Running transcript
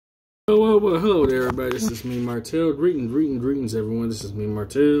Well, hello there, everybody. This is me, Martell. Greetings, everyone. This is me,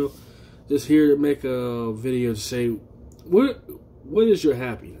 Martell. Just here to make a video to say, what is your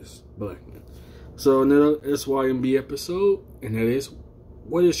happiness, black man? So, another SYSBM episode, and that is,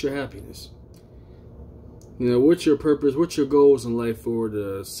 what is your happiness? You know, what's your purpose? What's your goals in life for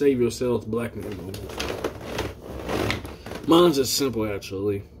the Save Yourself Black Man movement? Mine's is simple,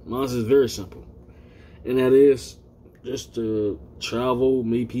 actually. Mine's is very simple. And that is just to travel,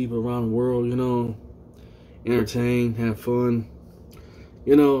 meet people around the world, you know, entertain, have fun.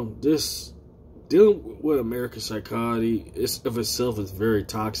 You know, just dealing with American psychology of itself is very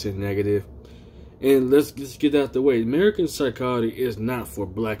toxic and negative. And let's just get that out the way. American psychology is not for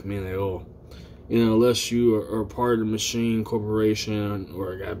black men at all. You know, unless you are part of the machine corporation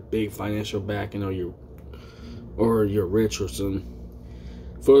or got big financial backing, or you're rich or something.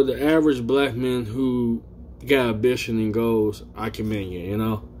 For the average black man who got ambition and goals, I commend you. You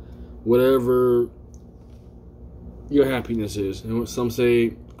know, whatever your happiness is. And some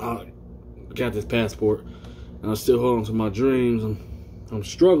say, I got this passport and I'm still holding to my dreams. I'm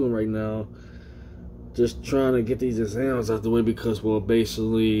struggling right now, just trying to get these exams out the way because, well,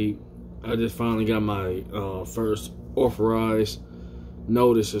 basically, I just finally got my first authorized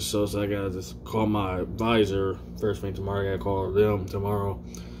notice or so I gotta just call my advisor first thing tomorrow. I gotta call them tomorrow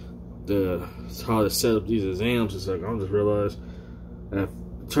how to set up these exams. It's like I just realized that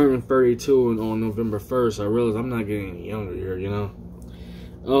turning 32 on November 1st, I realized I'm not getting any younger here, you know.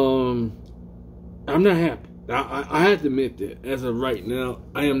 I'm not happy. I have to admit that as of right now,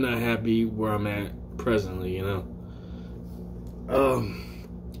 I am not happy where I'm at presently, you know.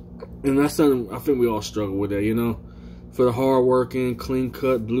 And that's something I think we all struggle with that, you know. For the hard-working,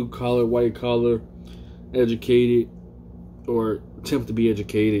 clean-cut, blue-collar, white-collar, educated, or attempt to be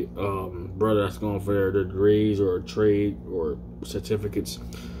educated, brother that's going for their degrees or trade or certificates,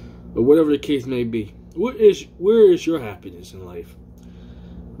 or whatever the case may be. Where is your happiness in life?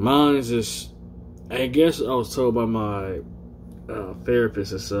 Mine is just, I guess I was told by my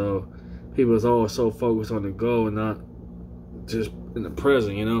therapist, and so people is always so focused on the goal and not just in the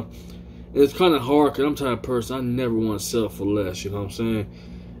present, you know. And it's kind of hard because I'm the type of person, I never want to settle for less, you know what I'm saying?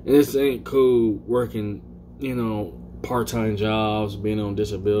 And this ain't cool working, you know, part-time jobs, being on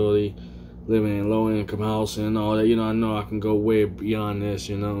disability, living in low-income housing and all that. You know, I know I can go way beyond this,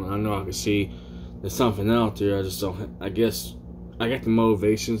 you know. I know I can see there's something out there. I just don't, I guess, I got the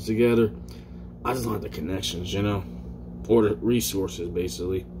motivations together. I just don't have the connections, you know, or the resources,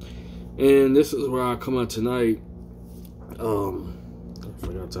 basically. And this is where I come out tonight. I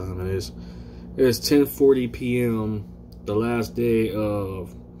forgot what time it is. It's 10:40 p.m. the last day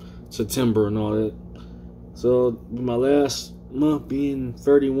of September and all that. So my last month being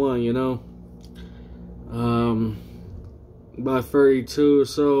 31, you know. By 32 or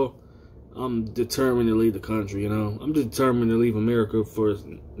so, I'm determined to leave the country, you know. I'm determined to leave America for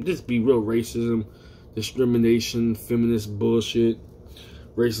just be real racism, discrimination, feminist bullshit,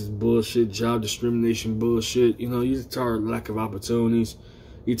 racist bullshit, job discrimination bullshit. You know, you're tired of lack of opportunities.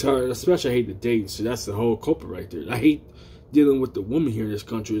 You tired, especially I hate the dating. So that's the whole culprit right there. I hate dealing with the women here in this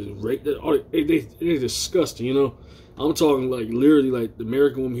country. They're disgusting, you know. I'm talking like literally like the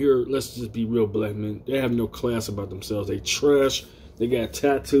American women here. Let's just be real, black men. They have no class about themselves. They trash. They got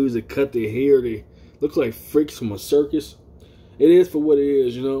tattoos. They cut their hair. They look like freaks from a circus. It is for what it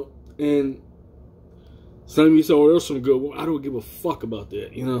is, you know. And some of you say, oh, there's some good. Well, I don't give a fuck about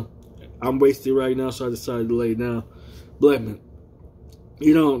that, you know. I'm wasted right now, so I decided to lay down. Black men,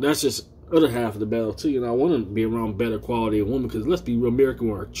 you know, that's just other half of the battle, too. You know, I want to be around better quality of women, because let's be real, American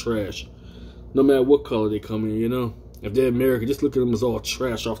women are trash. No matter what color they come in, you know. If they're American, just look at them as all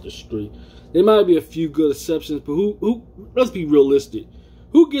trash off the street. There might be a few good exceptions, but let's be realistic.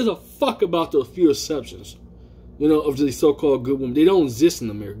 Who gives a fuck about those few exceptions, you know, of these so-called good women? They don't exist in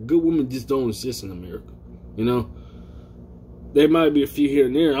America. Good women just don't exist in America. You know, there might be a few here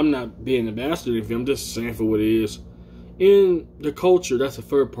and there. I'm not being a bastard if I'm just saying for what it is. In the culture, that's the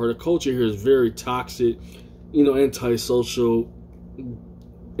third part. The culture here is very toxic, you know, antisocial,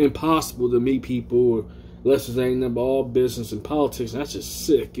 impossible to meet people, unless it's ain't nothing but all business and politics. And that's just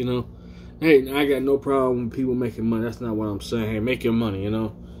sick, you know. Hey, I got no problem with people making money. That's not what I'm saying. Hey, make your money, you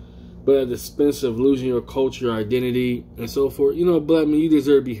know. But at the expense of losing your culture, your identity, and so forth, you know, black men, you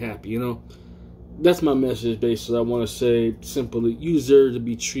deserve to be happy, you know. That's my message, basically. I want to say simply, you deserve to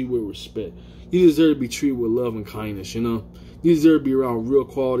be treated with respect. You deserve to be treated with love and kindness, you know. You deserve to be around real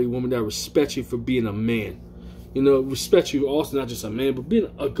quality women that respect you for being a man. You know, respect you also not just a man, but being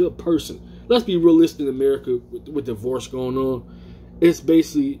a good person. Let's be realistic in America with divorce going on. It's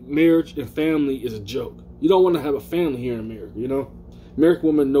basically marriage and family is a joke. You don't want to have a family here in America, you know. American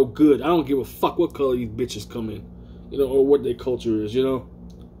women no good. I don't give a fuck what color these bitches come in, you know, or what their culture is, you know.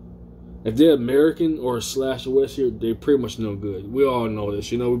 If they're American or / West here, they pretty much no good. We all know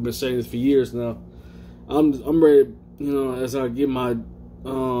this, you know. We've been saying this for years now. I'm ready, you know, as I get my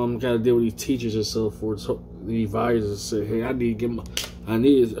gotta deal with these teachers and so forth, so the advisors say, hey, I need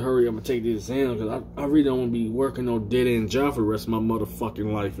to hurry up and take this exam because I really don't want to be working no dead end job for the rest of my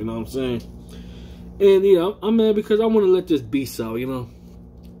motherfucking life. You know what I'm saying? And yeah, I'm mad because I want to let this beast out. You know,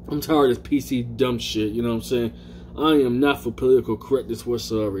 I'm tired of this PC dumb shit. You know what I'm saying? I am not for political correctness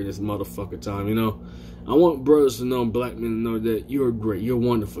whatsoever in this motherfucking time. You know, I want brothers to know, black men to know that you're great, you're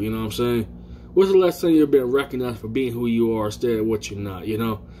wonderful. You know what I'm saying? When's the last time you've been recognized for being who you are instead of what you're not? You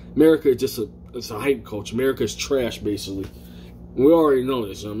know, America is just it's a hype culture. America is trash, basically. We already know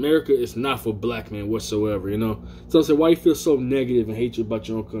this. America is not for black men whatsoever, you know. So I say, why you feel so negative and hatred about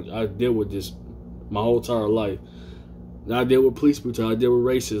your own country? I deal with this my whole entire life. I deal with police brutality. I deal with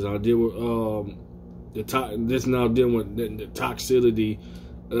racism. I deal with this now dealing with the toxicity,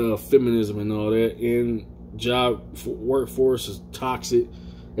 feminism and all that. And workforce is toxic.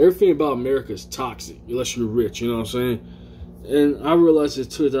 Everything about America is toxic, unless you're rich, you know what I'm saying? And I realized this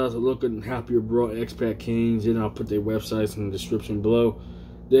too, as I was looking Happier Abroad, Expat Kings, and I'll put their websites in the description below,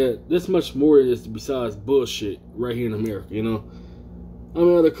 that there's much more to this besides bullshit right here in America, you know? I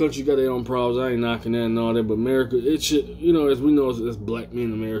mean, other countries got their own problems, I ain't knocking that and all that, but America, it should, you know, as we know as black men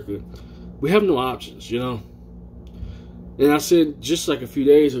in America, we have no options, you know? And I said just like a few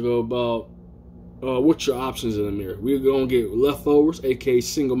days ago about what's your options in America? We're going to get leftovers, aka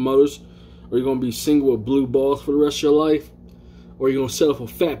single mothers, or you're going to be single with blue balls for the rest of your life, or you're going to settle for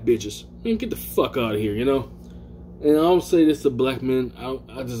fat bitches. Man, get the fuck out of here, you know? And I don't say this to black men.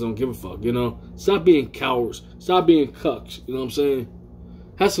 I just don't give a fuck, you know? Stop being cowards. Stop being cucks, you know what I'm saying?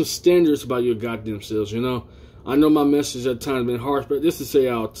 Have some standards about your goddamn selves, you know? I know my message at times been harsh, but this to say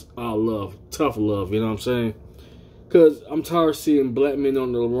our love, tough love, you know what I'm saying? Because I'm tired of seeing black men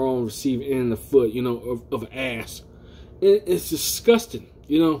on the wrong receiving end of the foot, you know, of ass. And it's disgusting,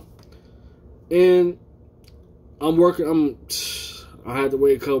 you know? And I had to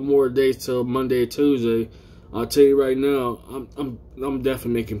wait a couple more days till Monday or Tuesday. I'll tell you right now, I'm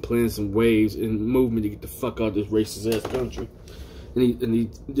definitely making plans and waves and movement to get the fuck out of this racist ass country. And these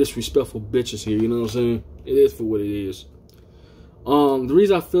disrespectful bitches here, you know what I'm saying? It is for what it is. The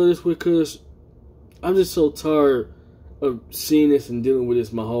reason I feel this way, because I'm just so tired of seeing this and dealing with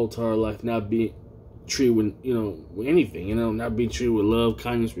this my whole entire life, not being treated with, you know, with anything, you know, not being treated with love,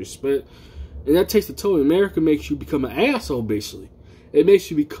 kindness, respect. And that takes a toll. America makes you become an asshole, basically. It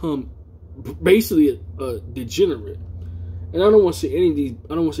makes you become basically a degenerate. And I don't want to see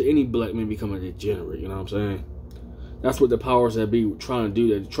any black men become a degenerate, you know what I'm saying? That's what the powers that be trying to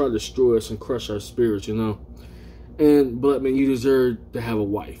do. They try to destroy us and crush our spirits, you know? And black men, you deserve to have a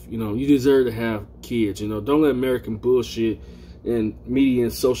wife, you know? You deserve to have kids, you know? Don't let American bullshit and media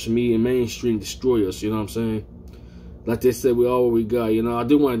and social media and mainstream destroy us, you know what I'm saying? Like they said, we all what we got, you know? I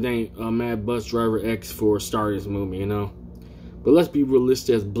do want to thank Mad Bus Driver X for starting this movement, you know? But let's be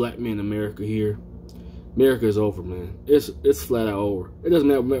realistic as black men in America here. America is over, man. It's flat out over. It doesn't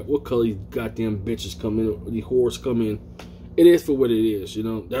matter what color these goddamn bitches come in, or these whores come in. It is for what it is, you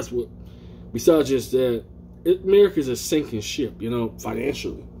know? That's what, besides just that, America's a sinking ship, you know,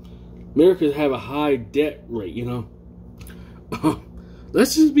 financially. America have a high debt rate, you know?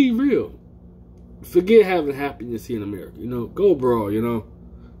 Let's just be real. Forget having happiness here in America, you know? Go abroad, you know?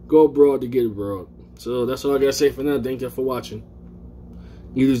 Go abroad to get abroad. So that's all I gotta say for now. Thank you for watching.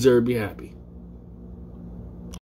 You deserve to be happy.